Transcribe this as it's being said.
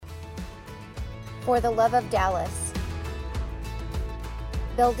For the love of Dallas.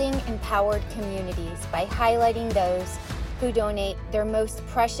 Building empowered communities by highlighting those who donate their most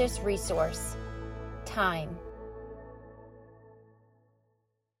precious resource, time.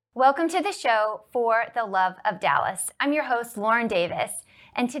 Welcome to the show For the Love of Dallas. I'm your host, Lauren Davis,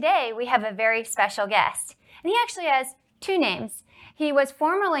 and today we have a very special guest. And he actually has two names. He was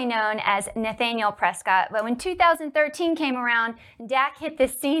formerly known as Nathaniel Prescott, but when 2013 came around, Dak hit the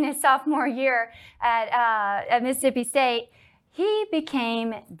scene his sophomore year at Mississippi State, he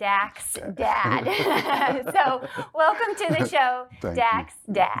became Dak's dad. So welcome to the show, Dak's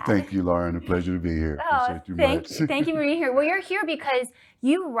dad. Thank you, Lauren. A pleasure to be here. Thank you for being here. Well, you're here because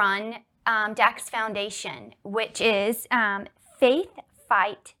you run Dak's Foundation, which is Faith,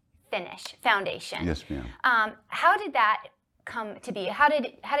 Fight, Finish Foundation. Yes, ma'am. How did that come to be? How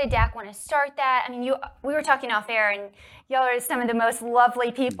did Dak want to start that? I mean, we were talking off air, and y'all are some of the most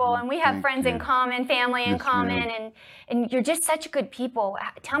lovely people, and we have friends in common, family in common, and you're just such good people.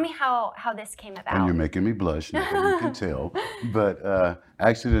 Tell me how this came about. And you're making me blush, you can tell. But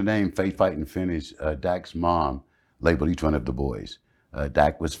actually, the name Faith, Fight, and Finish, Dak's mom labeled each one of the boys.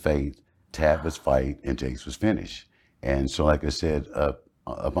 Dak was Faith, Tad was Fight, and Jace was Finish. And so, like I said,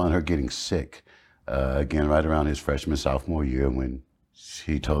 upon her getting sick, again, right around his freshman, sophomore year, when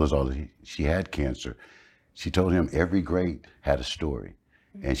she told us all that she had cancer, she told him every great had a story.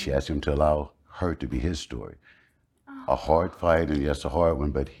 Mm-hmm. And she asked him to allow her to be his story. Oh. A hard fight, and yes, a hard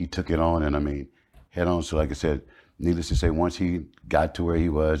one, but he took it on, and I mean, head on. So like I said, needless to say, once he got to where he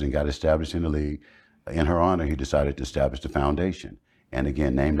was and got established in the league, in her honor, he decided to establish the foundation. And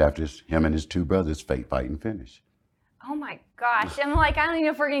again, named after him and his two brothers, Faith, Fight, and Finish. Oh my gosh, I'm like, I don't even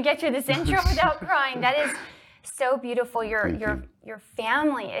know if we're gonna get through this intro without crying. That is so beautiful. Your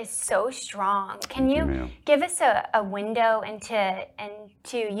family is so strong. Can you give us a window into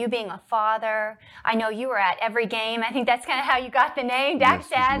you being a father? I know you were at every game. I think that's kind of how you got the name, Dak's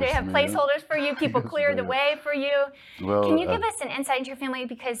dad. They have placeholders for you. People clear the way for you. Well, can you give us an insight into your family?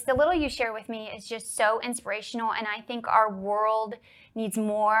 Because the little you share with me is just so inspirational, and I think our world needs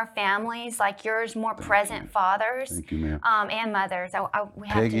more families like yours, more present fathers. Thank you, ma'am. And mothers.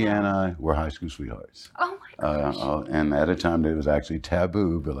 Peggy and I were high school sweethearts. Oh my gosh. And at a time that it was actually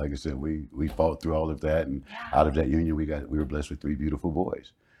taboo, but like I said, we fought through all of that, and out of that union, we were blessed with three beautiful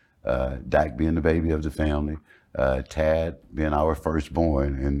boys. Dak being the baby of the family, Tad being our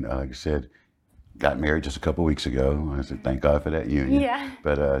firstborn, and like I said, got married just a couple weeks ago. I said, thank God for that union. Yeah.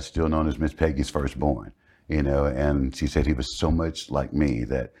 But still known as Miss Peggy's firstborn. You know, and she said he was so much like me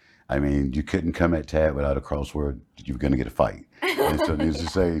that, I mean, you couldn't come at Tad without a crossword. You were going to get a fight. And so needless to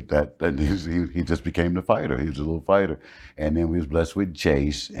say that he just became the fighter. He was a little fighter. And then we was blessed with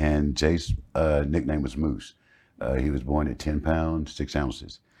Jace, and Jace's nickname was Moose. He was born at 10 pounds, 6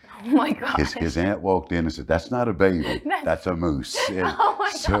 ounces. Oh my gosh. His aunt walked in and said, that's not a baby, that's a moose. And oh my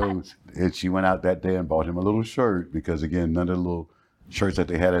gosh. And she went out that day and bought him a little shirt because, again, none of the little shirts that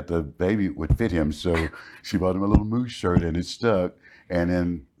they had at the baby would fit him, so she bought him a little moose shirt, and it stuck. And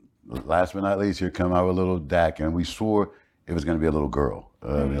then, last but not least, here come our little Dak, and we swore it was going to be a little girl.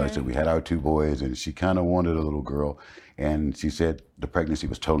 Like I said, we had our two boys, and she kind of wanted a little girl, and she said the pregnancy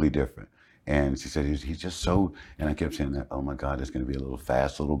was totally different. And she said, he's just so, and I kept saying that, oh my God, it's going to be a little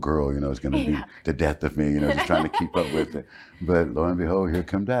fast little girl, you know, it's going to be the death of me, you know, just trying to keep up with it. But lo and behold, here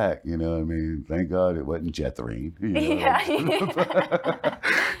come Dak, you know, I mean, thank God it wasn't Jethrine, you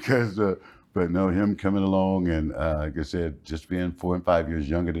know. But no, him coming along, and like I said, just being 4 and 5 years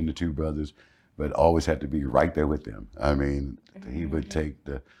younger than the two brothers, but always had to be right there with them. I mean, he would take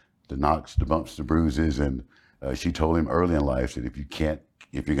the knocks, the bumps, the bruises, and she told him early in life that if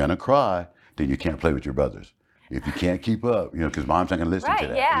you're going to cry, then you can't play with your brothers. If you can't keep up, you know, because mom's not going to listen to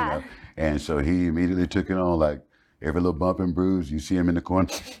that. Yeah. You know? And so he immediately took it on, like every little bump and bruise, you see him in the corner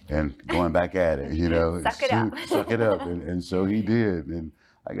and going back at it, you know. Suck it up. Suck it up. And so he did. And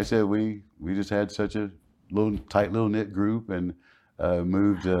like I said, we just had such a tight little knit group, and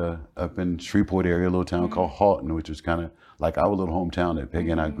moved up in Shreveport area, a little town called Halton, which was kind of like our little hometown that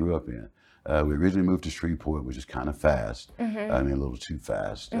Peggy and I grew up in. We originally moved to Shreveport, which is kind of fast. I mean, a little too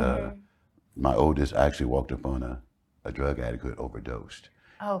fast. My oldest actually walked up on a drug addict who had overdosed.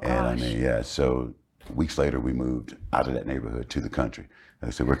 Oh, gosh. And I mean, so weeks later we moved out of that neighborhood to the country. Like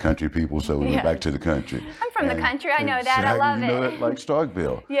I said, we're country people, so we went back to the country. I'm from the country, I know that, I love it. You know it, like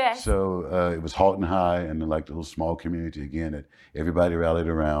Starkville. Yes. So it was Halton High, and like the little small community again that everybody rallied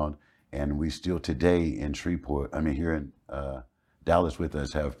around. And we still today in Shreveport, I mean here in Dallas with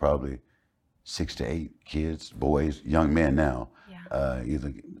us, have probably 6 to 8 kids, boys, young men now.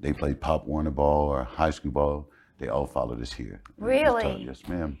 Either they played Pop Warner ball or high school ball. They all followed us here. Really? Yes,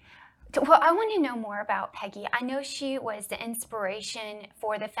 ma'am. Well, I want to know more about Peggy. I know she was the inspiration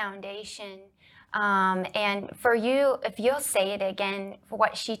for the foundation. And for you, if you'll say it again, for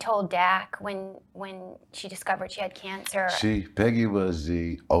what she told Dak when she discovered she had cancer. Peggy was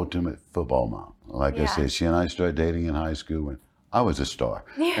the ultimate football mom. Like I said, she and I started dating in high school when I was a star.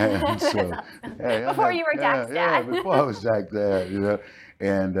 And so, before you were Dak's dad. Yeah, before I was Dak's dad, you know.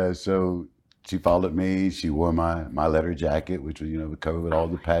 And so she followed me. She wore my leather jacket, which was, covered with all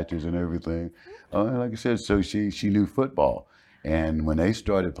the patches and everything. Like I said, so she knew football. And when they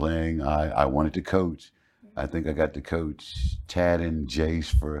started playing, I wanted to coach. I think I got to coach Tad and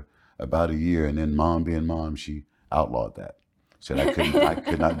Jace for about a year. And then mom being mom, she outlawed that. Said I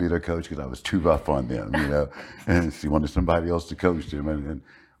could not be their coach because I was too rough on them, And she wanted somebody else to coach them. And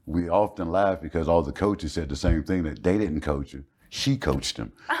we often laugh because all the coaches said the same thing, that they didn't coach her. She coached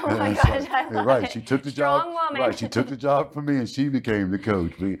him. Oh my gosh, I love right. it. She took the Strong job. woman. Right. She took the job from me and she became the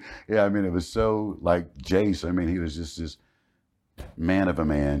coach. It was so like Jace. I mean, he was just this man of a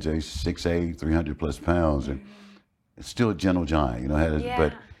man. Jace, 6'8", 300 plus pounds, and still a gentle giant,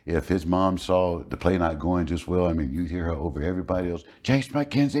 but if his mom saw the play not going just well, I mean, you hear her over everybody else, Jace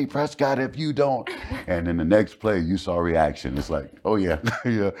McKenzie, Prescott, if you don't. And then the next play, you saw reaction. It's like, oh yeah,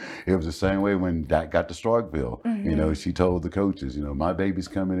 yeah. It was the same way when Dak got to Starkville. She told the coaches, my baby's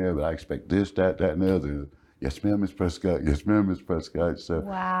coming there, but I expect this, that, and the other. Yes, ma'am, Miss Prescott. Yes, ma'am, Miss Prescott. So,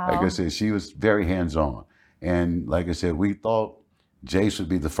 wow. Like I said, she was very hands-on. And like I said, we thought Jace would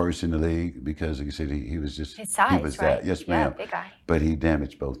be the first in the league because, like I said, he was just his size, he was right? that. Yes, ma'am. Yeah, big guy. But he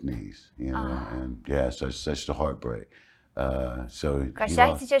damaged both knees, and such the heartbreak. Gosh,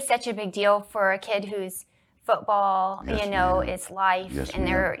 that's just such a big deal for a kid whose football, it's life, yes, and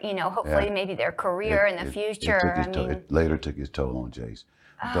their, hopefully maybe their career in the future. It later took its toll on Jace.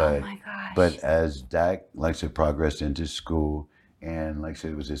 Oh my gosh. But as Dak, like I said, progressed into school, and like I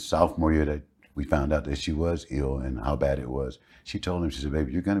said, it was his sophomore year that we found out that she was ill and how bad it was. She told him, she said,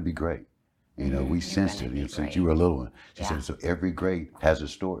 baby, you're going to be great. We sensed it since you were a little one. She said, so every great has a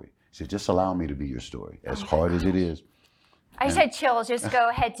story. She said, just allow me to be your story, as hard as it is. I said chills, just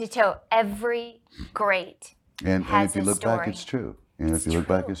go head to toe. Every great and has if you a look story. back, it's true. And if you look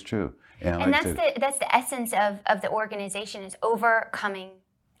back, it's true. And that's the essence of the organization, is overcoming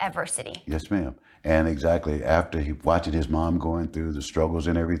adversity. Yes, ma'am. And exactly, after watching his mom going through the struggles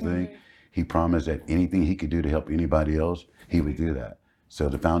and everything, he promised that anything he could do to help anybody else, he would do that. So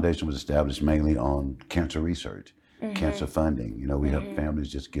the foundation was established mainly on cancer research, cancer funding. We help families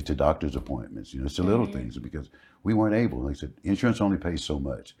just get to doctor's appointments. It's the little things, because we weren't able. Like I said, insurance only pays so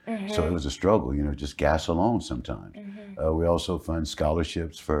much. So it was a struggle, just gas alone sometimes. We also fund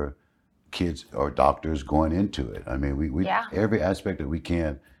scholarships for kids or doctors going into it. I mean, we every aspect that we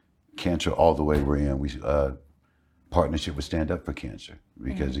can, cancer all the way we're in. We partnership with Stand Up for Cancer,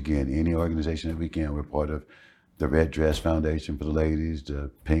 because again, any organization that we can, we're part of the Red Dress Foundation for the ladies,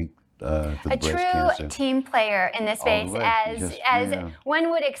 the Pink for the breast cancer. A true team player in this space, as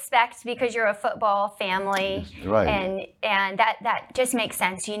one would expect, because you're a football family, right? And that just makes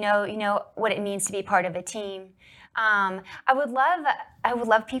sense. You know what it means to be part of a team. I would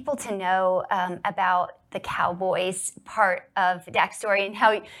love people to know about the Cowboys part of Dak's story, and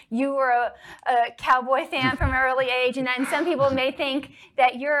how you were a Cowboy fan from an early age, and then some people may think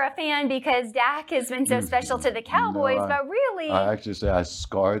that you're a fan because Dak has been so special to the Cowboys, but really... I actually say I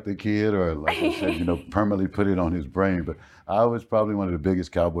scarred the kid, or like I said, permanently put it on his brain, but I was probably one of the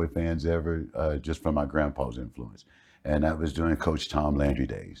biggest Cowboy fans ever, just from my grandpa's influence, and that was during Coach Tom Landry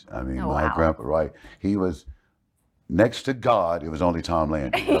days. I mean, grandpa, he was... Next to God, it was only Tom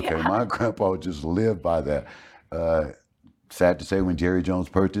Landry. Okay, my grandpa just lived by that. Sad to say, when Jerry Jones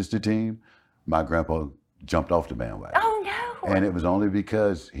purchased the team, my grandpa jumped off the bandwagon. Oh no! And it was only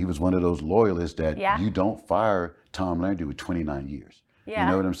because he was one of those loyalists that you don't fire Tom Landry with 29 years. You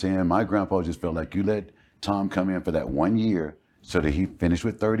know what I'm saying? My grandpa just felt like you let Tom come in for that 1 year so that he finished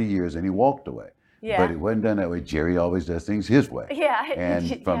with 30 years and he walked away. But it wasn't done that way. Jerry always does things his way.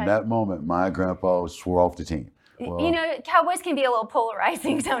 And from that moment, my grandpa swore off the team. Well, Cowboys can be a little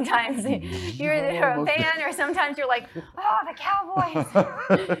polarizing sometimes. You're a fan, or sometimes you're like, oh, the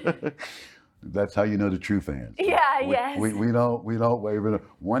Cowboys. That's how you know the true fans. Yes. We don't waver.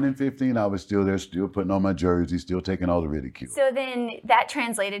 1 in 15, I was still there, still putting on my jersey, still taking all the ridicule. So then that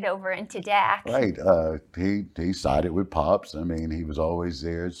translated over into Dak. Right. He sided with Pops. I mean, he was always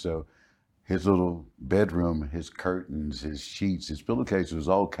there. So his little bedroom, his curtains, his sheets, his pillowcase was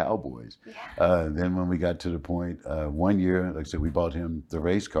all Cowboys. Then when we got to the point, 1 year, like I said, we bought him the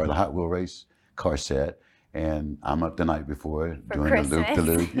race car, the Hot Wheel race car set. And I'm up the night before For doing Christmas. the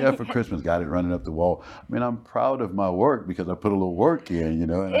loop. Yeah, for Christmas. Got it running up the wall. I mean, I'm proud of my work because I put a little work in,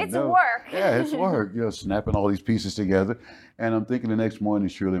 and It's I know, work. Yeah, it's work. Snapping all these pieces together. And I'm thinking the next morning,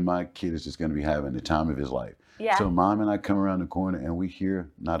 surely my kid is just going to be having the time of his life. Yeah. So Mom and I come around the corner and we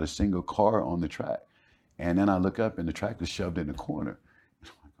hear not a single car on the track. And then I look up and the tractor's shoved in the corner.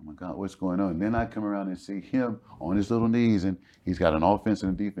 Oh my God, what's going on? And then I come around and see him on his little knees, and he's got an offense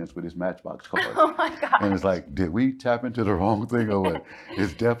and a defense with his Matchbox cars. Oh my God. And it's like, did we tap into the wrong thing or what?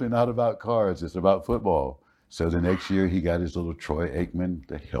 It's definitely not about cars, it's about football. So the next year he got his little Troy Aikman,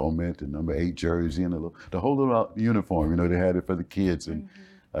 the helmet, the number 8 jersey, and the whole little uniform. They had it for the kids. And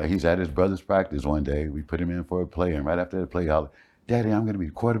he's at his brother's practice one day. We put him in for a play, and right after the play, Daddy, I'm going to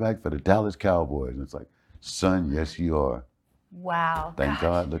be quarterback for the Dallas Cowboys. And it's like, son, yes, you are. Wow. Thank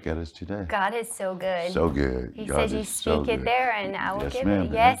God. Look at us today. God is so good. So good. He God says you is speak so it good. there and I will Yes, give ma'am.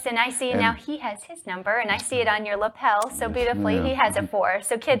 it. Yes, and I see now he has his number and I see it on your lapel so Yes, beautifully. ma'am. He has it for.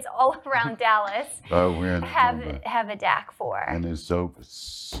 So kids all around Dallas Wearing have a DAC for. And it's so,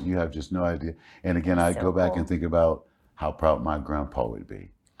 you have just no idea. And again, I So go back cool. and think about how proud my grandpa would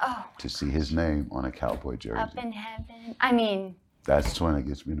be Oh, to see his name on a Cowboy jersey. up in heaven. I mean, That's the one that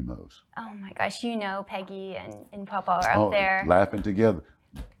gets me the most. oh my gosh, Peggy and Papa are up there. Laughing together.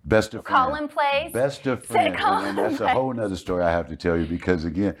 Best of friends. Colin plays. Best of Say friends. Colin And that's a whole nother story I have to tell you because,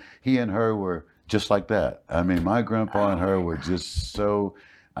 again, he and her were just like that. I mean, my grandpa and her were just so,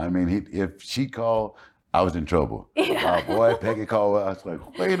 if she called, I was in trouble. Yeah. Boy, Peggy called, I was like,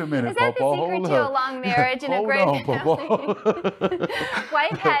 wait a minute, Is that Papa, the secret hold to up. a long marriage and a Hold great on, family? Papa.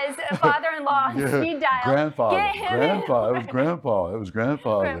 Wife has a father-in-law on speed dial. Grandfather. Get him Grandpa. in. It was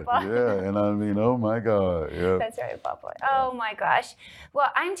grandfather. Grandpa. Yeah, and oh my God. Yeah. That's right, Papa. Oh my gosh. Well,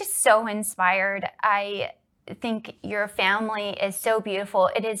 I'm just so inspired. I think your family is so beautiful.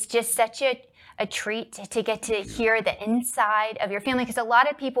 It is just such a treat to get to hear the inside of your family because a lot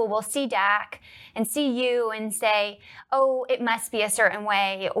of people will see Dak and see you and say, oh, it must be a certain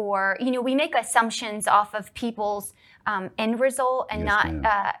way, or we make assumptions off of people's end result and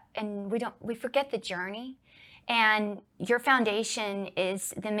Yes, and we forget the journey. And your foundation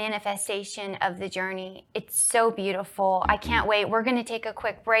is the manifestation of the journey. It's so beautiful. I can't wait. We're going to take a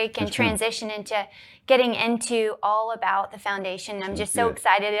quick break and transition into getting into all about the foundation. I'm just so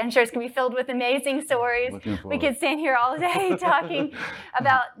excited. I'm sure it's going to be filled with amazing stories. We could stand here all day talking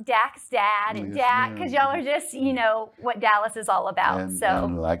about Dak's dad and Dak because y'all are just, what Dallas is all about.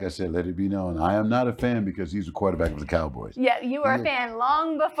 And like I said, let it be known, I am not a fan because he's a quarterback of the Cowboys. Yeah, you were a fan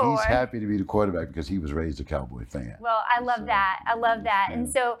long before. He's happy to be the quarterback because he was raised a Cowboy fan. Well, I love that. I love that. And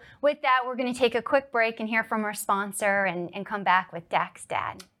so with that, we're going to take a quick break and hear from our sponsor and come back with Dak's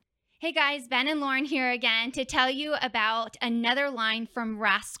dad. Hey guys, Ben and Lauren here again to tell you about another line from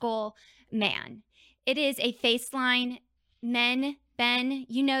Rascal Man. It is a face line. Men, Ben,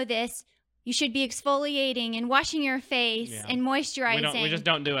 you know this. You should be exfoliating and washing your face and moisturizing. We just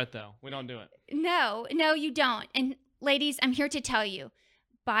don't do it though. We don't do it. No, you don't. And ladies, I'm here to tell you,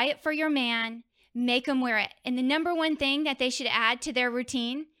 buy it for your man. Make them wear it. And the number one thing that they should add to their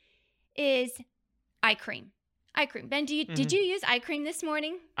routine is eye cream. Eye cream. Ben, did you use eye cream this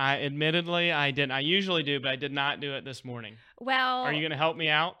morning? Admittedly, I didn't. I usually do, but I did not do it this morning. Well, are you going to help me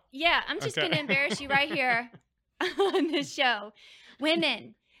out? Yeah, I'm just going to embarrass you right here on the show.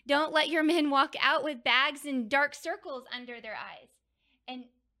 Women, don't let your men walk out with bags and dark circles under their eyes. And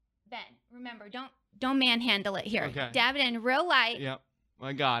Ben, remember, don't manhandle it here. Okay. Dab it in real light. Yep,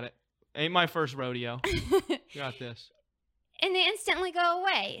 I got it. Ain't my first rodeo. Got this. And they instantly go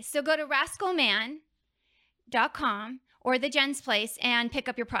away. So go to rascalman.com or the Jen's Place and pick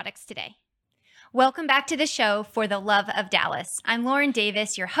up your products today. Welcome back to the show for the love of Dallas. I'm Lauren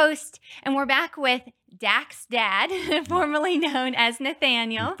Davis, your host, and we're back with Dak's dad, formerly known as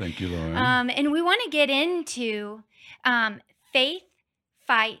Nathaniel. Thank you, Lauren. And we want to get into faith,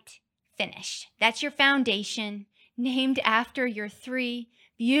 fight, finish. That's your foundation, named after your 3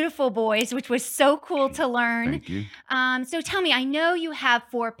 beautiful boys, which was so cool to learn. Thank you. So tell me, I know you have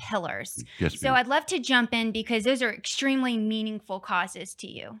 4 pillars. Yes, So ma'am. I'd love to jump in because those are extremely meaningful causes to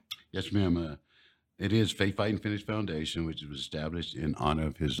you. Yes, ma'am. It is Faith, Fight, and Finish Foundation, which was established in honor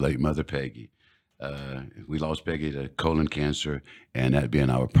of his late mother, Peggy. We lost Peggy to colon cancer, and that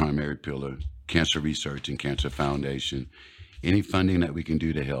being our primary pillar, cancer research and cancer foundation. Any funding that we can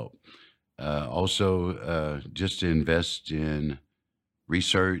do to help. Also, just to invest in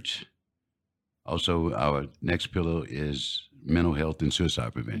research. Also, our next pillar is mental health and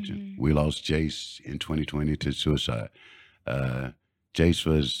suicide prevention. Mm-hmm. We lost Jace in 2020 to suicide. Jace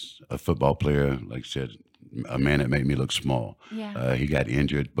was a football player, like I said, a man that made me look small. Yeah. He got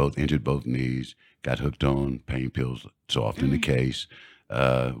injured both knees, got hooked on pain pills, so often the case,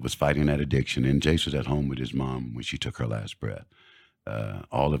 was fighting that addiction. And Jace was at home with his mom when she took her last breath.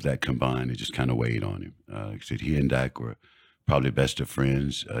 All of that combined, it just kind of weighed on him. Like I said, he and Dak were probably best of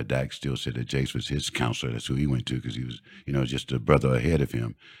friends. Dak still said that Jace was his counselor. That's who he went to because he was, just a brother ahead of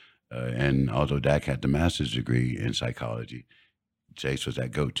him. And although Dak had the master's degree in psychology, Jace was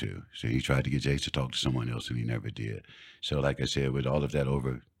that go-to. So he tried to get Jace to talk to someone else, and he never did. So like I said, with all of that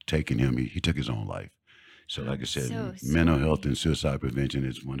overtaking him, he took his own life. So like I said, So mental sorry. health and suicide prevention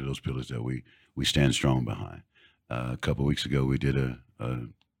is one of those pillars that we stand strong behind. A couple of weeks ago, we did a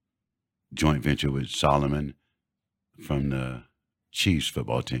joint venture with Solomon from the Chiefs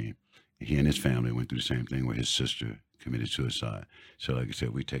football team. He and his family went through the same thing where his sister committed suicide. So like I said,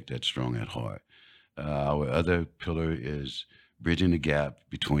 we take that strong at heart. Our other pillar is bridging the gap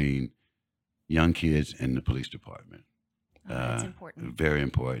between young kids and the police department. Oh, that's important. Very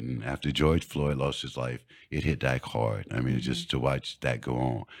important. After George Floyd lost his life, it hit Dak hard. I mean, just to watch that go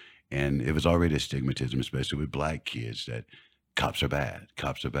on. And it was already a stigmatism, especially with black kids, that cops are bad.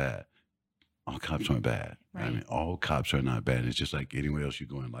 Cops are bad. All cops aren't bad. Right. I mean, all cops are not bad. It's just like anywhere else you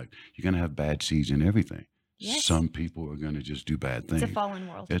go in life. You're going to have bad seeds in everything. Yes. Some people are going to just do bad things. It's a fallen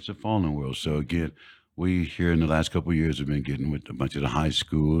world. It's a fallen world. So again, we here in the last couple of years have been getting with a bunch of the high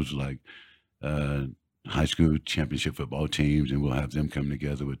schools, like high school championship football teams, and we'll have them come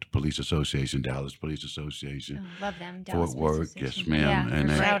together with the Police Association, Dallas Police Association, Oh, love them. Fort Dallas Worth, Police yes, Association. ma'am, Yeah, and for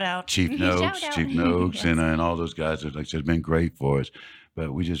then sure. Shout out. Chief Shout Noakes, out. Chief Noakes, Yes. and all those guys. Like I said, have been great for us.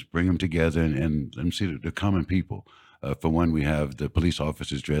 But we just bring them together and let them see the common people. For one, we have the police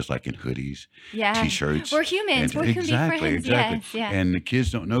officers dressed like in hoodies, Yeah. T-shirts. We're humans. We're human friends. Yes. Yeah. And the kids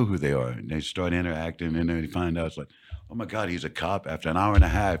don't know who they are. And they start interacting, and then they find out it's like, oh my God, he's a cop. After an hour and a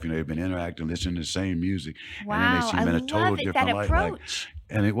half, they've been interacting, listening to the same music, and then they Wow. see I him in a love total it, different that light. approach.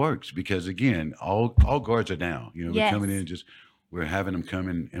 And it works because again, all guards are down. We're Yes. coming in we're having them come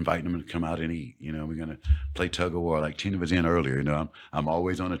in, inviting them to come out and eat. We're gonna play tug of war. Like Tina was in earlier. I'm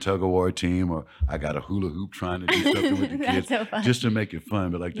always on a tug of war team, or I got a hula hoop trying to do something with the That's kids so fun. just to make it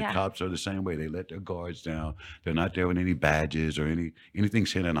fun. But like Yeah. the cops are the same way. They let their guards down. They're not there with any badges or anything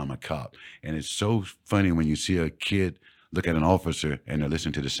saying that I'm a cop. And it's so funny when you see a kid look at an officer and they're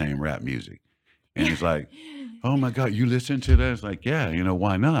listening to the same rap music, and it's like, oh my God, you listen to that? It's like, yeah,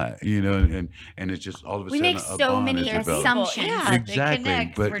 why not? And it's just all of a We sudden make a so bond many is developed. assumptions. Yeah, Exactly, they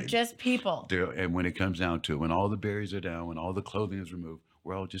connect. but We're just people. And when it comes down to it, when all the barriers are down, when all the clothing is removed,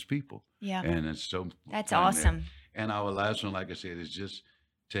 we're all just people. Yeah. And it's so That's fun there. awesome. And our last one, like I said, is just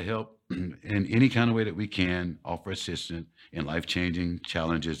to help in any kind of way that we can, offer assistance in life-changing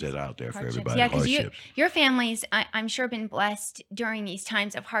challenges that are out there for Hardships. everybody. Yeah, because Hardships. your family's, I'm sure, been blessed during these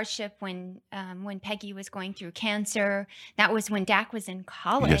times of hardship when Peggy was going through cancer. That was when Dak was in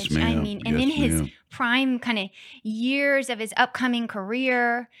college. Yes, ma'am. I mean, and Yes, in his ma'am. prime kind of years of his upcoming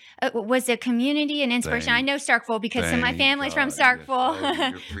career, was a community and inspiration. I Thank- know Starkville because some of my Thank family's from God, yes. Oh,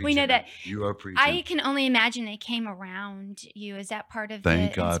 Starkville. you're We know preaching. that. You are preaching. I can only imagine they came around you. Is that part of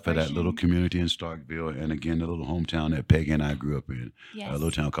Thank the God for that little inspiration? community in Starkville, and again, the little hometown that Peggy and I grew up in, Yes. a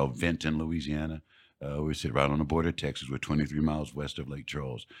little town called Vinton, Louisiana. We sit right on the border of Texas. We're 23 miles west of Lake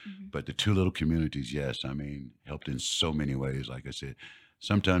Charles. Mhm. But the two little communities, yes, helped in so many ways. Like I said,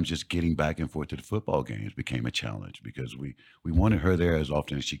 sometimes just getting back and forth to the football games became a challenge because we wanted her there as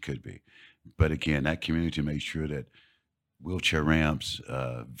often as she could be. But again, that community made sure that wheelchair ramps,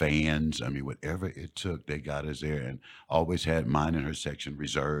 vans, whatever it took, they got us there, and always had mine and her section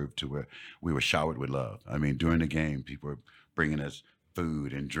reserved to where we were showered with love. During the game, people were bringing us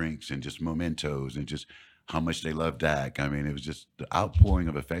food and drinks and just mementos and just how much they loved Dak. It was just the outpouring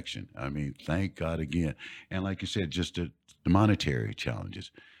of affection. Thank God again. And like you said, just the monetary challenges.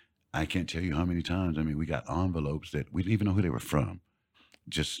 I can't tell you how many times, we got envelopes that we didn't even know who they were from,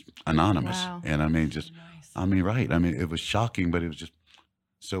 just anonymous. Wow. And right. It was shocking, but it was just,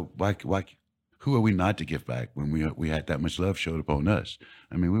 so why, who are we not to give back when we had that much love showed upon us?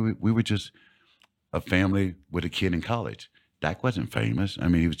 We were just a family with a kid in college. Dak wasn't famous.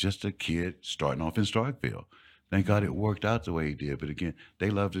 He was just a kid starting off in Starkville. Thank God it worked out the way he did. But again, they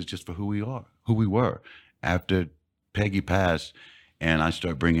loved us just for who we were. After Peggy passed and I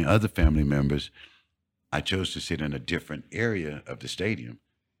started bringing other family members, I chose to sit in a different area of the stadium.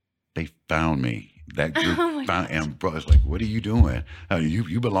 They found me. That group Oh my found gosh. and bro, it's like, what are you doing?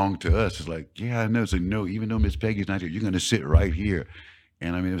 You belong to us. It's like, yeah, I know. So no, even though Miss Peggy's not here, you're going to sit right here.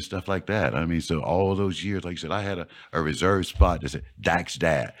 And it was stuff like that. So all those years, like I said, I had a reserved spot that said Dak's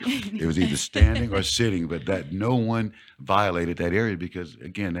dad. It was either standing or sitting, but that no one violated that area because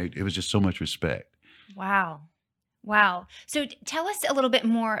again, it was just so much respect. Wow. Wow. So tell us a little bit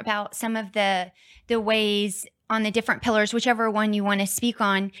more about some of the ways on the different pillars, whichever one you want to speak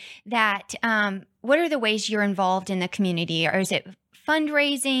on, that what are the ways you're involved in the community? Or is it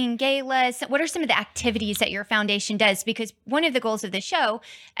fundraising, galas? What are some of the activities that your foundation does? Because one of the goals of the show,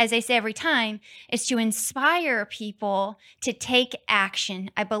 as I say every time, is to inspire people to take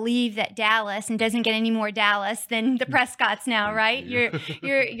action. I believe that Dallas, and doesn't get any more Dallas than the Prescotts now, right? You're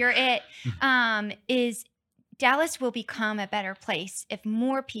it. Is Dallas will become a better place if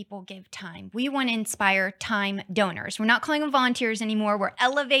more people give time. We want to inspire time donors. We're not calling them volunteers anymore. We're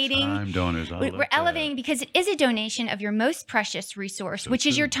elevating. Time donors. We're elevating because it is a donation of your most precious resource, which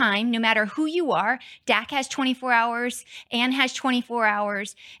is your time, no matter who you are. Dak has 24 hours. Ann has 24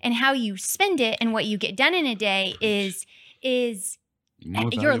 hours. And how you spend it and what you get done in a day is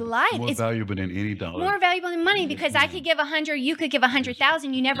your life more is valuable than any dollar. More valuable than money, because I could give 100, you could give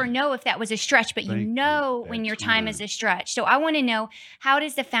 100,000. You never know if that was a stretch, but you know when your time is a stretch. So I want to know, how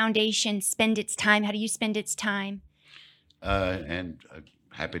does the foundation spend its time? How do you spend its time? And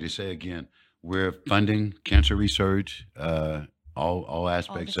happy to say again, we're funding cancer research, all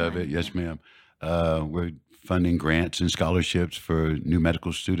aspects of it. Yes, ma'am. We're funding grants and scholarships for new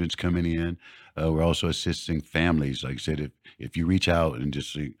medical students coming in. We're also assisting families. Like I said, if you reach out and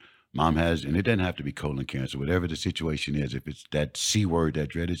just say, mom has, and it doesn't have to be colon cancer, whatever the situation is, if it's that C word, that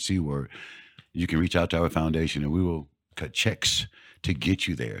dreaded C word, you can reach out to our foundation and we will cut checks to get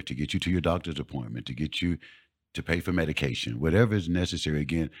you there, to get you to your doctor's appointment, to get you to pay for medication, whatever is necessary.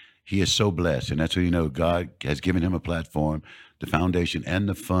 Again, he is so blessed. And that's what, God has given him a platform, the foundation and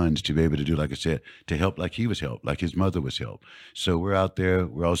the funds to be able to do, like I said, to help like he was helped, like his mother was helped. So we're out there.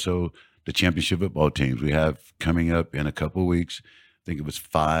 We're also the championship football teams we have coming up in a couple of weeks. I think it was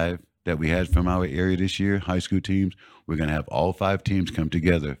 5 that we had from our area this year, high school teams. We're going to have all 5 teams come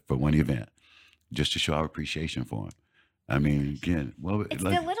together for one event just to show our appreciation for them. I mean, again, it's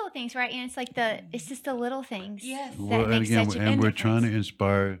the little things, right? And it's just the little things. Yes. That makes such a big difference. We're trying to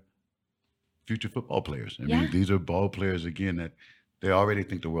inspire future football players. I mean, these are ball players, again, that they already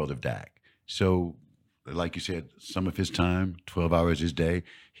think the world of Dak. So, like you said, some of his time, 12 hours his day,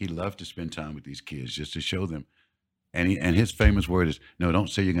 he loved to spend time with these kids just to show them. And his famous word is, no, don't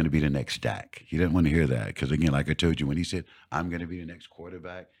say you're going to be the next Dak. He didn't want to hear that because, again, like I told you, when he said, I'm going to be the next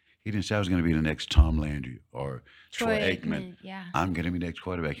quarterback, he didn't say I was going to be the next Tom Landry or Troy Aikman. Yeah. I'm going to be the next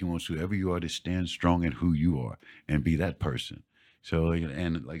quarterback. He wants whoever you are to stand strong in who you are and be that person. So,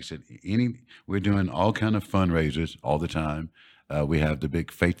 and like I said, we're doing all kind of fundraisers all the time. We have the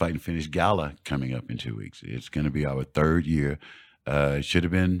big Faith, Fight, and Finish Gala coming up in 2 weeks. It's going to be our 3rd year. It should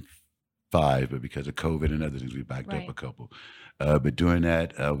have been 5, but because of COVID and other things, we backed up a couple. But doing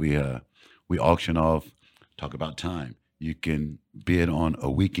that, we auction off, talk about time. You can bid on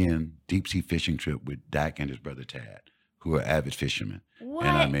a weekend deep sea fishing trip with Dak and his brother Tad, who are avid fishermen. What?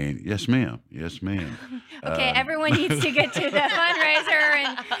 And I mean, yes, ma'am. Yes, ma'am. Okay, everyone needs to get to the fundraiser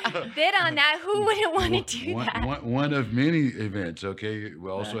and bid on that. Who wouldn't want to do that? One of many events, okay? We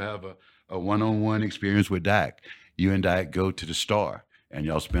also have a one-on-one experience with Dak. You and Dak go to the Star, and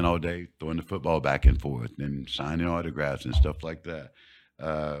y'all spend all day throwing the football back and forth and signing autographs and stuff like that.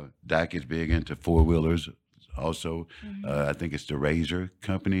 Dak is big into four-wheelers. Also, I think it's the Razor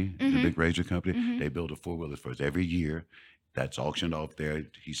company, the big Razor company. They build a four-wheeler for us every year. That's auctioned off there.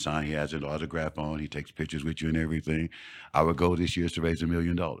 He has an autograph on. He takes pictures with you and everything. Our goal this year is to raise $1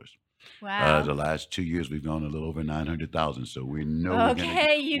 million. Wow. The last 2 years, we've gone a little over 900,000. So we know we're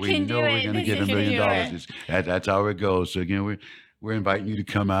going to get $1 million. That's our goal. So again, we're inviting you to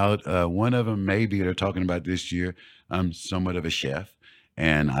come out. One of them maybe they're talking about this year. I'm somewhat of a chef.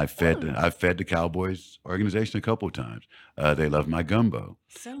 And I've fed the Cowboys organization a couple of times. They love my gumbo.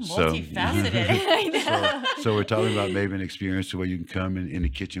 So multifaceted. I know. So we're talking about maybe an experience to where you can come in the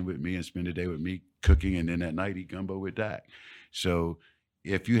kitchen with me and spend a day with me cooking, and then at night eat gumbo with Dak. So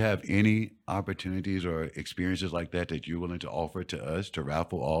if you have any opportunities or experiences like that you're willing to offer to us to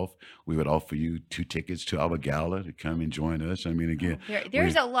raffle off, we would offer you 2 tickets to our gala to come and join us. I mean, again,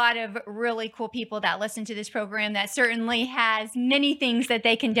 there's a lot of really cool people that listen to this program that certainly has many things that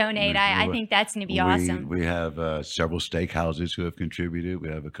they can donate. I think that's going to be awesome. We have several steakhouses who have contributed. We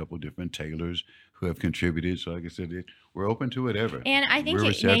have a couple different tailors who have contributed. So like I said, we're open to whatever. And I think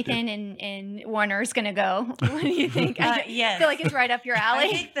Nathan and Warner is going to go. What do you think? Yes. I feel like it's right up your alley.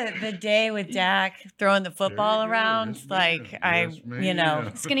 I think the day with Dak throwing the football around, it's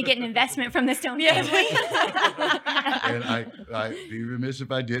going to get an investment from the Stone family. And I'd be remiss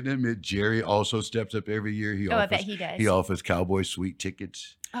if I didn't admit Jerry also steps up every year. I bet he does. He offers Cowboy Suite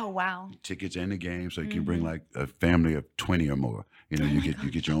tickets. Oh, wow. Tickets and the game, so you can bring like a family of 20 or more. You know, you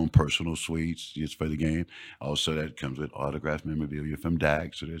get your own personal suites just for the game. Also, that comes with autographed memorabilia from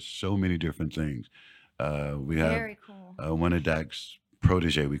Dak. So there's so many different things. We have Very cool. one of Dak's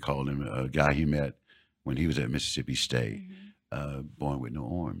protege, we call him, a guy he met when he was at Mississippi State, born with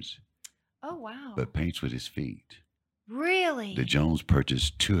no arms, Oh, wow. but paints with his feet. Really? The Jones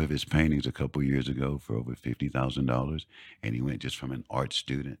purchased 2 of his paintings a couple years ago for over $50,000, and he went just from an art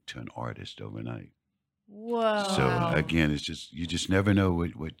student to an artist overnight. Whoa. So again, it's just you just never know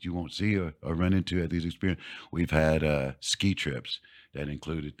what you won't see or run into at these experiences. We've had ski trips that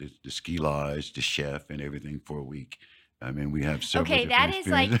included the ski lodge, the chef, and everything for a week. I mean, we have several. Okay, that is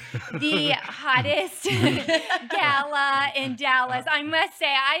like the hottest gala in Dallas. I must say,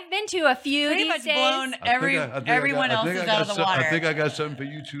 I've been to a few Pretty these much days. blown everyone else is out of the water. I think I got something for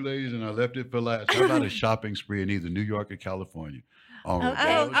you two ladies, and I left it for last. How about a shopping spree in either New York or California? Okay,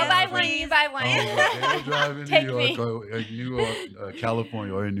 I'll buy one. You buy one. They'll drive in Take New York, or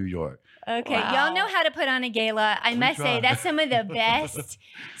California, or in New York. Okay, Wow. y'all know how to put on a gala. I must say, try. that's some of the best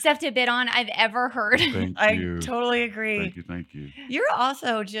stuff to bid on I've ever heard. Thank I you. totally agree. Thank you. You're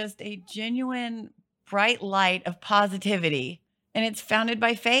also just a genuine bright light of positivity, and it's founded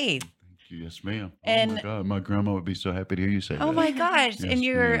by faith. Thank you. Yes, ma'am. Oh And- my God, my grandma would be so happy to hear you say that. Oh my gosh! Yes, And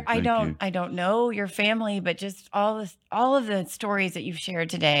you're ma'am. I Thank don't you. I don't know your family, but just all of the stories that you've shared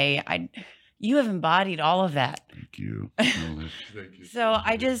today, you have embodied all of that. Thank you. Oh, thank you. So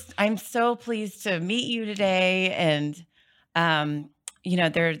I'm so pleased to meet you today, and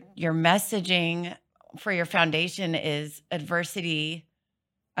your messaging for your foundation is adversity.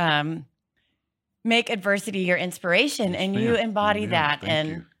 Make adversity your inspiration, and you Ma'am. embody Ma'am. that. Thank And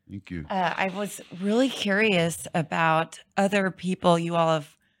you. Thank you. I was really curious about other people you all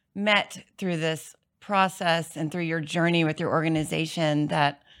have met through this process and through your journey with your organization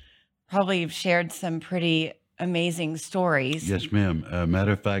that probably have shared some pretty amazing stories. Yes, ma'am.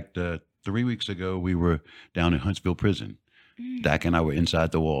 Matter of fact, 3 weeks ago, we were down in Huntsville Prison. Dak and I were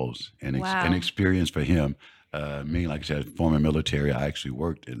inside the walls, and Wow. an experience for him. Me, like I said, former military, I actually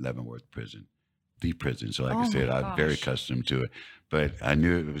worked at Leavenworth Prison, the prison. So like Oh I said, my I'm very gosh. accustomed to it. But I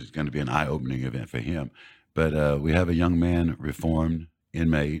knew it was going to be an eye-opening event for him. But we have a young man, reformed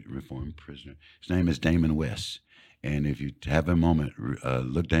inmate, reformed prisoner. His name is Damon West. And if you have a moment,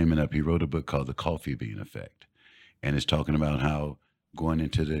 look Damon up. He wrote a book called The Coffee Bean Effect. And it's talking about how going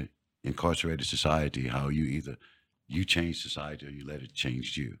into the incarcerated society, how you change society or you let it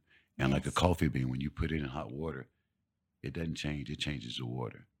change you. And like a Yes. coffee bean, when you put it in hot water, it doesn't change, it changes the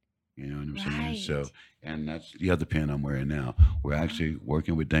water. You know what I'm saying? So, Right. and that's the other pen I'm wearing now. We're actually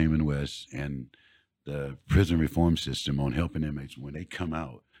working with Damon West and the prison reform system on helping inmates when they come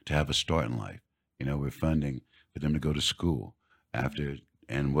out to have a start in life. You know, we're funding for them to go to school after.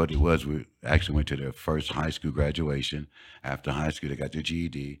 And what it was, we actually went to their first high school graduation. After high school, they got their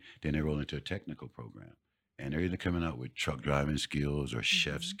GED. Then they roll into a technical program. And they're either coming out with truck driving skills or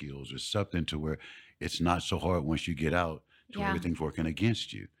chef skills or something to where it's not so hard once you get out to where Yeah. everything's working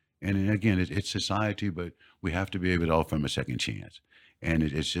against you. And then again, it's society, but we have to be able to offer them a second chance. And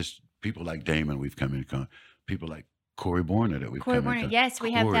it's just people like Damon we've come in, people like Corey Borner that we've Corey come in. Warner, yes,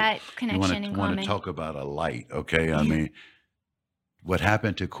 we have Corey, that connection in you want common. to talk about a light, okay? I mean, what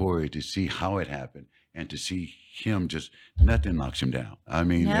happened to Corey, to see how it happened and to see him just, nothing knocks him down. I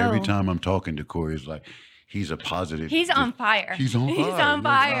mean, every No. time I'm talking to Corey, it's like, he's a positive. He's on fire. He's on fire. He's on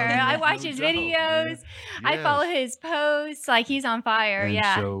fire. No I doubt, watch no his doubt, videos. man. I follow Yes. his posts. Like, he's on fire. And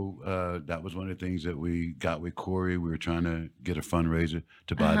Yeah. so that was one of the things that we got with Corey. We were trying to get a fundraiser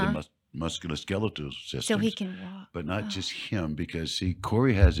to buy the musculoskeletal systems. So he can walk. But not just him, because see,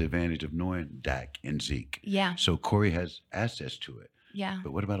 Corey has the advantage of knowing Dak and Zeke. Yeah. So Corey has access to it. Yeah.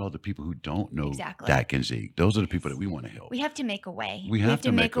 But what about all the people who don't know Exactly. Dak and Zeke? Those are the people that we want to help. We have to make a way. We have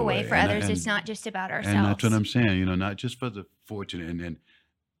to make a way for And- others. and- It's not just about ourselves. And that's what I'm saying, you know, not just for the fortunate. And then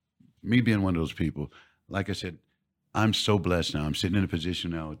me being one of those people, like I said, I'm so blessed now. I'm sitting in a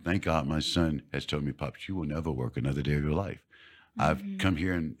position now. Thank God my son has told me, Pops, you will never work another day of your life. I've come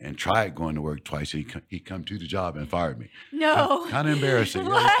here and tried going to work twice. And he come to the job and fired me. No. Kind of embarrassing.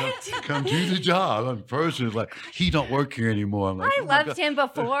 What? Come to the job. I'm personally like, he don't work here anymore. I'm like, I oh my loved God. him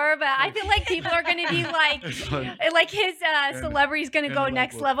before, but I feel like people are going to be like, It's like- like his celebrity's going to And go they're like,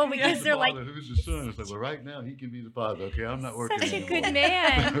 next well, level who's because the they're like, father? Who's the son? It's like, well, right now he can be the father. Okay, I'm not working such a anymore. good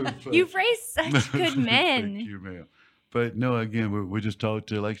man. But- You've raised such good men. Thank you, ma'am. But no, again, we're just taught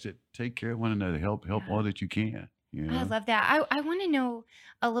to, like I said, take care of one another, help all that you can. You know? I love that. I want to know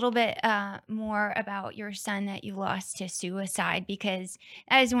a little bit more about your son that you lost to suicide, because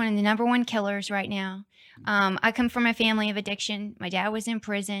that is one of the number one killers right now. I come from a family of addiction. My dad was in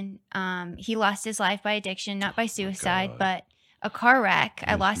prison. He lost his life by addiction, not by suicide, God. but a car wreck.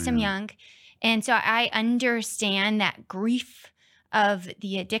 I Yes, lost him ma'am. young. And so I understand that grief of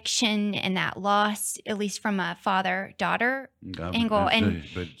the addiction and that loss, at least from a father-daughter angle. And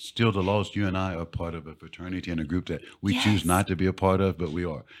But still, the lost, you and I are part of a fraternity and a group that we Yes. choose not to be a part of, but we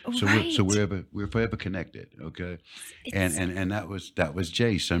are. So Right. we're forever connected. Okay, It's- and that was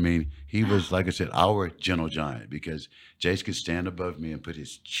Jace. I mean, he was, like I said, our gentle giant, because Jace could stand above me and put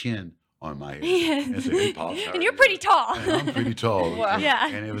his chin on my head. Yes. And say, "Hey, Pops, how And are you're you?" pretty tall. And I'm pretty tall. Wow. Yeah.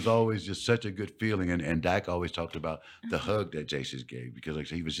 And it was always just such a good feeling. And Dak always talked about the hug that Jace gave, because, like I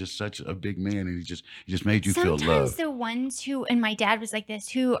said, he was just such a big man, and he just made you feel Sometimes loved. the ones who, and my dad was like this,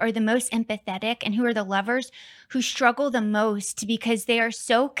 who are the most empathetic and who are the lovers who struggle the most because they are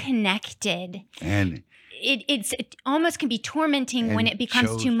so connected. And It almost can be tormenting when and it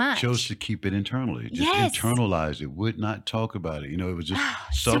becomes too much. chose to keep it internally, just Yes. internalize it, would not talk about it. You know, it was just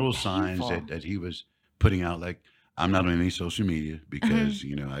So subtle signs painful. that he was putting out. Like, I'm not on any social media because, Mm-hmm.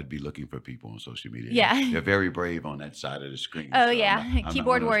 you know, I'd be looking for people on social media. Yeah. They're very brave on that side of the screen. Oh, so yeah. I'm not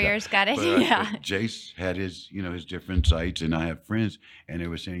Keyboard one of those guys. warriors got it. But, Yeah. but Jace had his, you know, his different sites, and I have friends, and they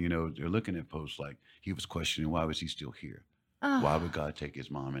were saying, you know, they're looking at posts like he was questioning, why was he still here? Oh. Why would God take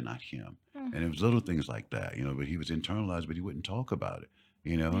his mom and not him? Mm. And it was little things like that, you know, but he was internalized, but he wouldn't talk about it,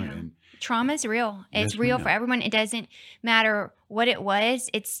 you know. Yeah. And Trauma is real. It's Yes, real ma'am. for everyone. It doesn't matter what it was.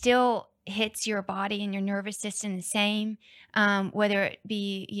 It still hits your body and your nervous system the same. Whether it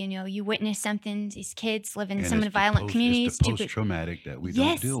be, you know, you witness something, these kids live in and some of it's the violent post, communities. it's the stupid- post-traumatic that we Yes.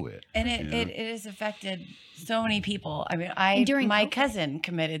 don't deal with. And you know? it has affected so many people. I mean, And during my COVID. cousin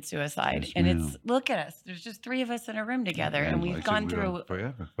committed suicide, Yes, and ma'am. it's, look at us. There's just three of us in a room together, and we've like I said, gone we are through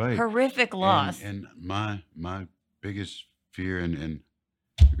forever, right? horrific loss. And my biggest fear and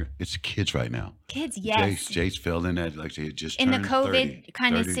it's kids right now. Kids, yes. Jace fell in that, like I said, just In the turned COVID 30,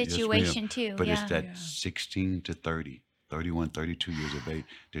 kind of 30, yes, ma'am. situation, too. But Yeah. it's that Yeah. 16 to 30, 31, 32 years of age.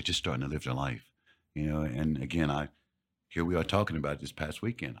 They're just starting to live their life, you know. And again, here we are talking about this past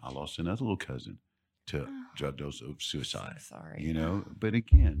weekend. I lost another little cousin to Oh. drug dose of suicide. So sorry. You know, but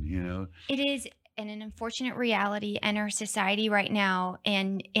again, you know, It is an unfortunate reality in our society right now,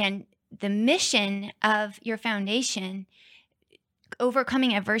 and the mission of your foundation,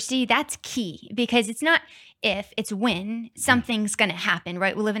 overcoming adversity, that's key, because it's not if, it's when something's going to happen,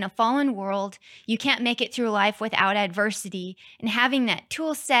 right? We live in a fallen world. You can't make it through life without adversity, and having that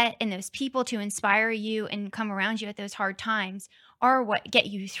tool set and those people to inspire you and come around you at those hard times are what get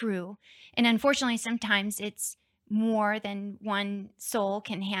you through. And unfortunately, sometimes it's more than one soul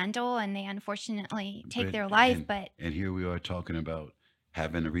can handle, and they unfortunately take But- their life. and- But and here we are talking about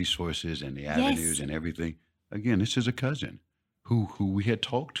having the resources and the Yes. avenues and everything. Again, this is a cousin who we had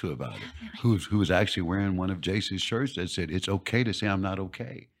talked to about it, who was actually wearing one of Jace's shirts that said, "It's okay to say I'm not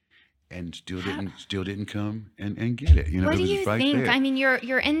okay," and still didn't come and get it. You know, what it do was you right think? there. I mean, you're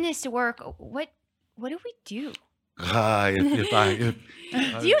in this work. What do we do? If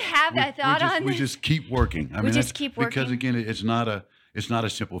Do you have that thought on we this? just keep working. I We mean, just that's- keep because working? again, it's not a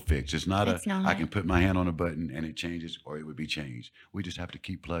simple fix. It's not It's I not. can put my hand on a button and it changes, or it would be changed. We just have to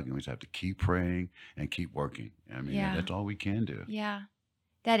keep plugging. We just have to keep praying and keep working. I mean, Yeah. that's all we can do. Yeah,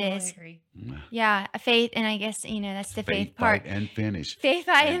 that Totally is. agree. Yeah, a faith, and I guess that's the faith part. fight, and finish. Faith,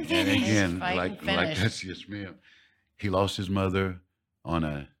 fight, and And finish. again, Fight and like finish. that's yes, ma'am. He lost his mother on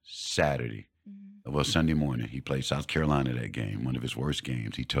a Saturday. Mhm. Well, Sunday morning. He played South Carolina that game, one of his worst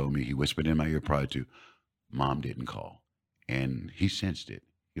games. He told me, he whispered in my ear prior to, Mom didn't call. And he sensed it.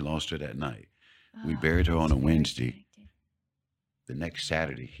 He lost her that night. We Oh, buried her on it's a very Wednesday. connected. The next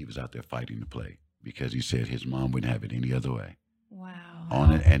Saturday, he was out there fighting to play because he said his mom wouldn't have it any other way. Wow.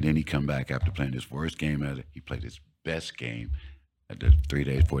 On it, and then he come back after playing his worst game at it. He played his best game at the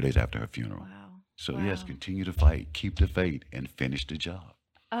 4 days after her funeral. Wow. So Wow. yes, continue to fight, keep the faith, and finish the job.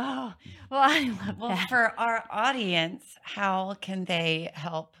 Oh, well, I love Well, that. for our audience, how can they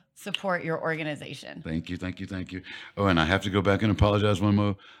help support your organization? Thank you, thank you, thank you. Oh, and I have to go back and apologize one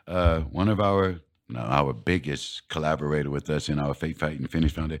more. One of our biggest collaborator with us in our Faith Fight and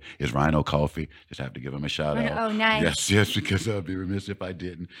Finish Foundation is Rhino Coffee. Just have to give him a shout out. Oh, nice. Yes, because I'd be remiss if I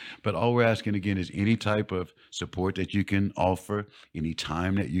didn't. But all we're asking again is any type of support that you can offer, any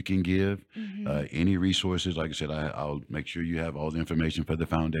time that you can give, Mhm. any resources. Like I said, I'll make sure you have all the information for the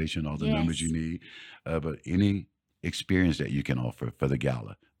foundation, all the numbers Yes. you need, but any experience that you can offer for the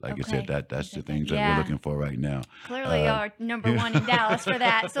gala. Like I said, Okay. that's the Okay. things that Yeah. we're looking for right now. Clearly, y'all are number one in Dallas for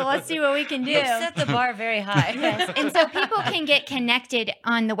that. So let's see what we can do. You've set the bar very high. Yes. And so people can get connected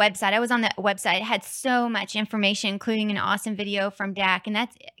on the website. I was on the website. It had so much information, including an awesome video from Dak. And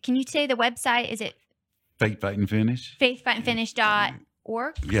can you say the website? Is it Faith Fight and Finish. faithfightandfinish.org?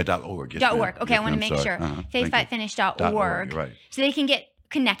 .org? Yeah, .org. Yes, .org. Okay, I want to make sure. FaithFightFinish.org. Right. So they can get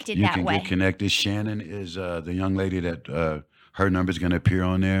connected You that way. can get connected. Shannon is the young lady that her number is going to appear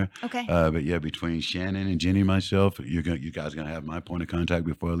on there. Okay. But yeah, between Shannon and Jenny and myself, you guys are going to have my point of contact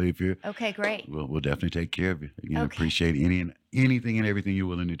before I leave here. Okay, great. We'll definitely take care of you. Again, Okay. appreciate anything and everything you're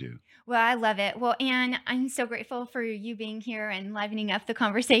willing to do. Well, I love it. Well, Ann, I'm so grateful for you being here and livening up the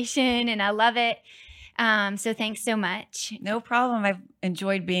conversation, and I love it. So thanks so much. No problem. I've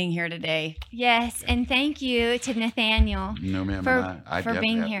enjoyed being here today. Yes, and thank you to Nathaniel No, ma'am. I for definitely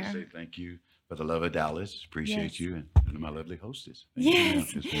being have here. to say thank you for the love of Dallas. Appreciate Yes. you and my lovely hostess. Thank you, ma'am.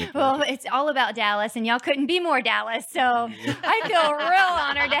 Yes. It's been a Well, pleasure. it's all about Dallas, and y'all couldn't be more Dallas. So I feel real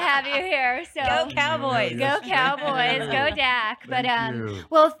honored to have you here. So Go Cowboys. Go Cowboys. Go Dak. But Thank you.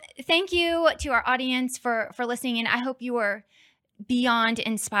 well, thank you to our audience for listening, and I hope you were beyond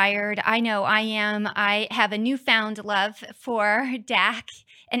inspired. I know I am. I have a newfound love for Dak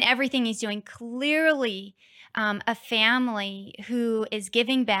and everything he's doing. Clearly, a family who is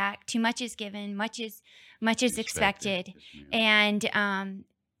giving back. Too much is given, much is expected, Yes, ma'am. and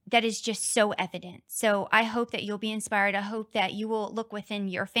that is just so evident. So I hope that you'll be inspired. I hope that you will look within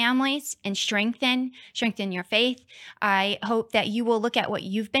your families and strengthen your faith. I hope that you will look at what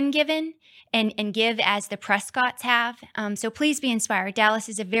you've been given and give as the Prescotts have. So please be inspired. Dallas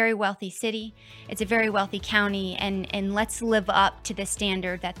is a very wealthy city. It's a very wealthy county, and let's live up to the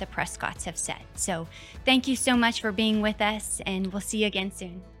standard that the Prescotts have set. So thank you so much for being with us, and we'll see you again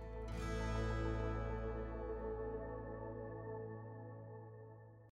soon.